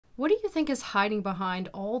What do you think is hiding behind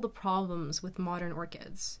all the problems with modern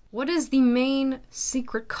orchids? What is the main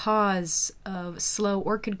secret cause of slow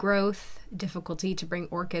orchid growth, difficulty to bring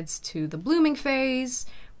orchids to the blooming phase,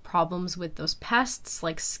 problems with those pests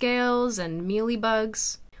like scales and mealy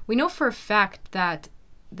bugs? We know for a fact that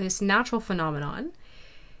this natural phenomenon,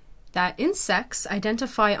 that insects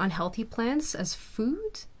identify unhealthy plants as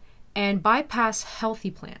food and bypass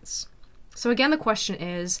healthy plants. So again, the question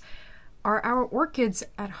is, are our orchids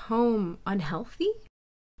at home unhealthy?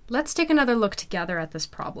 Let's take another look together at this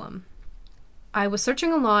problem. I was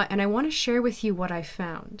searching a lot and I want to share with you what I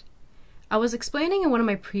found. I was explaining in one of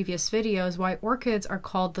my previous videos why orchids are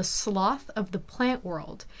called the sloth of the plant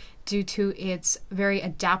world due to its very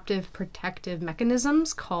adaptive protective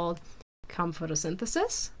mechanisms called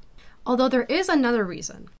photosynthesis. Although there is another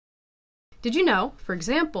reason. Did you know, for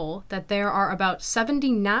example, that there are about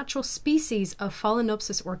 70 natural species of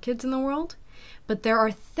Phalaenopsis orchids in the world? But there are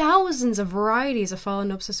thousands of varieties of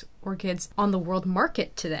Phalaenopsis orchids on the world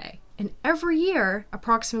market today. And every year,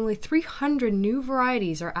 approximately 300 new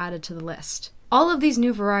varieties are added to the list. All of these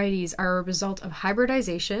new varieties are a result of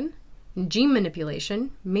hybridization, gene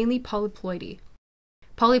manipulation, mainly polyploidy.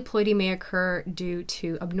 Polyploidy may occur due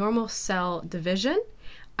to abnormal cell division,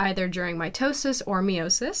 either during mitosis or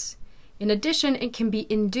meiosis. In addition, it can be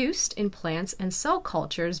induced in plants and cell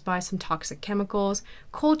cultures by some toxic chemicals,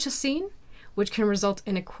 colchicine, which can result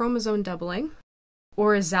in a chromosome doubling,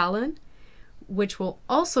 or azalin, which will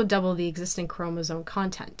also double the existing chromosome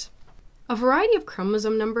content. A variety of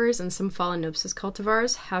chromosome numbers in some Phalaenopsis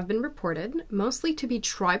cultivars have been reported, mostly to be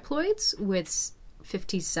triploids with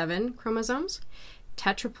 57 chromosomes,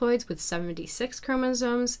 tetraploids with 76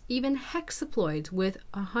 chromosomes, even hexaploids with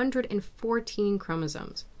 114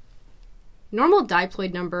 chromosomes. Normal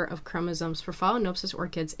diploid number of chromosomes for Phalaenopsis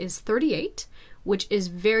orchids is 38, which is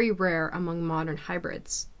very rare among modern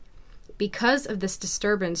hybrids. Because of this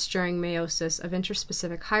disturbance during meiosis of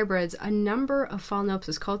interspecific hybrids, a number of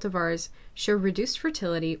Phalaenopsis cultivars show reduced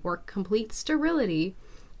fertility or complete sterility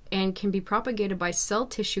and can be propagated by cell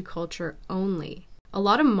tissue culture only. A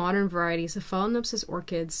lot of modern varieties of Phalaenopsis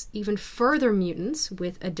orchids even further mutants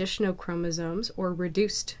with additional chromosomes or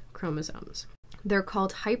reduced chromosomes. They're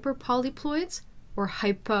called hyperpolyploids or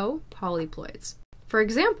hypopolyploids. For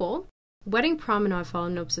example, wedding promenade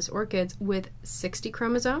Phalaenopsis orchids with 60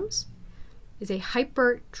 chromosomes is a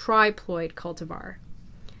hypertriploid cultivar.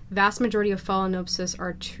 Vast majority of Phalaenopsis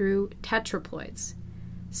are true tetraploids.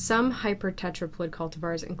 Some hypertetraploid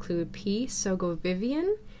cultivars include P.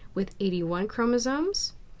 Sogovivian with 81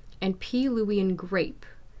 chromosomes and P. Louian grape,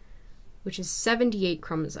 which is 78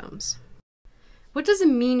 chromosomes. What does it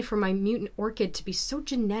mean for my mutant orchid to be so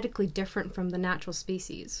genetically different from the natural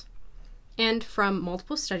species? And from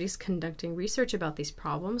multiple studies conducting research about these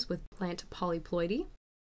problems with plant polyploidy,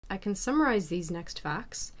 I can summarize these next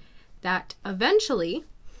facts, that eventually,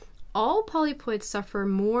 all polyploids suffer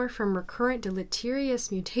more from recurrent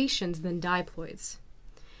deleterious mutations than diploids.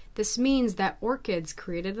 This means that orchids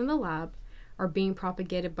created in the lab are being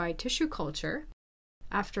propagated by tissue culture.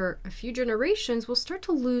 After a few generations, we'll start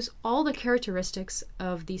to lose all the characteristics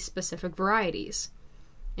of these specific varieties.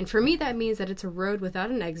 And for me, that means that it's a road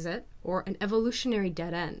without an exit or an evolutionary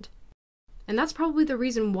dead end. And that's probably the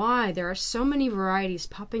reason why there are so many varieties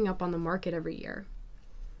popping up on the market every year.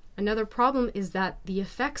 Another problem is that the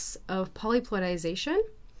effects of polyploidization,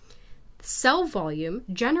 cell volume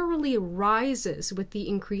generally rises with the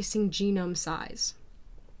increasing genome size.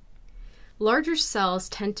 Larger cells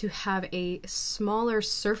tend to have a smaller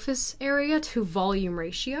surface area to volume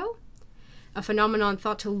ratio, a phenomenon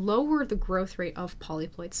thought to lower the growth rate of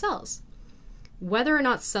polyploid cells. Whether or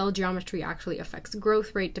not cell geometry actually affects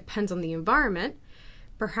growth rate depends on the environment.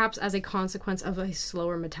 Perhaps as a consequence of a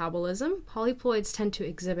slower metabolism, polyploids tend to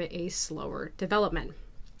exhibit a slower development.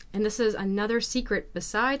 And this is another secret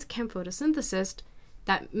besides photosynthesis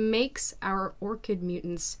that makes our orchid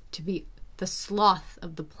mutants to be the sloth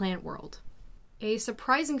of the plant world. A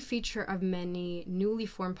surprising feature of many newly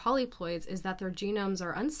formed polyploids is that their genomes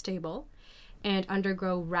are unstable and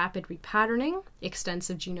undergo rapid repatterning,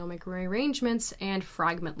 extensive genomic rearrangements, and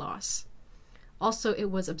fragment loss. Also, it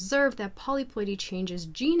was observed that polyploidy changes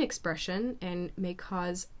gene expression and may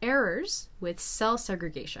cause errors with cell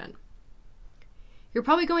segregation. You're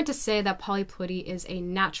probably going to say that polyploidy is a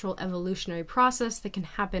natural evolutionary process that can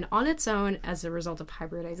happen on its own as a result of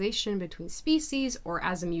hybridization between species or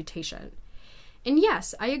as a mutation. And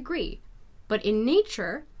yes, I agree, but in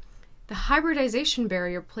nature, the hybridization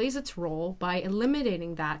barrier plays its role by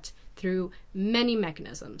eliminating that through many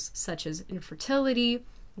mechanisms, such as infertility,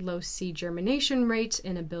 low seed germination rate,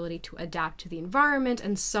 inability to adapt to the environment,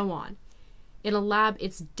 and so on. In a lab,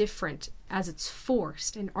 it's different as it's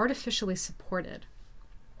forced and artificially supported.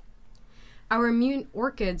 Our immune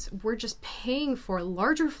orchids were just paying for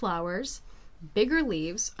larger flowers, bigger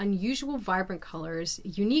leaves, unusual vibrant colors,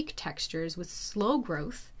 unique textures with slow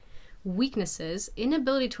growth, weaknesses,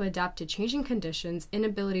 inability to adapt to changing conditions,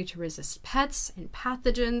 inability to resist pests and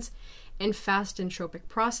pathogens, and fast entropic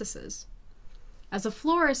processes. As a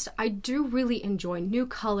florist, I do really enjoy new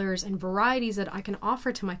colors and varieties that I can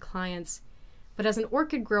offer to my clients, but as an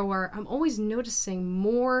orchid grower, I'm always noticing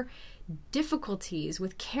more difficulties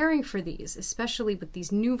with caring for these, especially with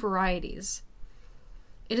these new varieties.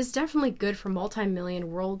 It is definitely good for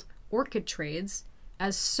multi-million world orchid trades,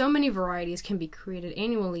 as so many varieties can be created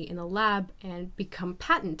annually in the lab and become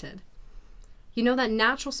patented. You know that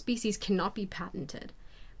natural species cannot be patented,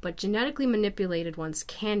 but genetically manipulated ones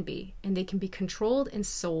can be, and they can be controlled and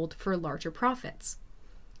sold for larger profits.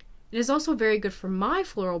 It is also very good for my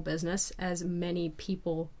floral business, as many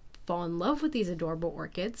people fall in love with these adorable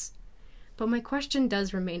orchids, but my question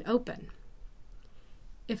does remain open.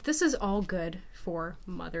 If this is all good for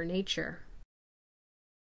Mother Nature,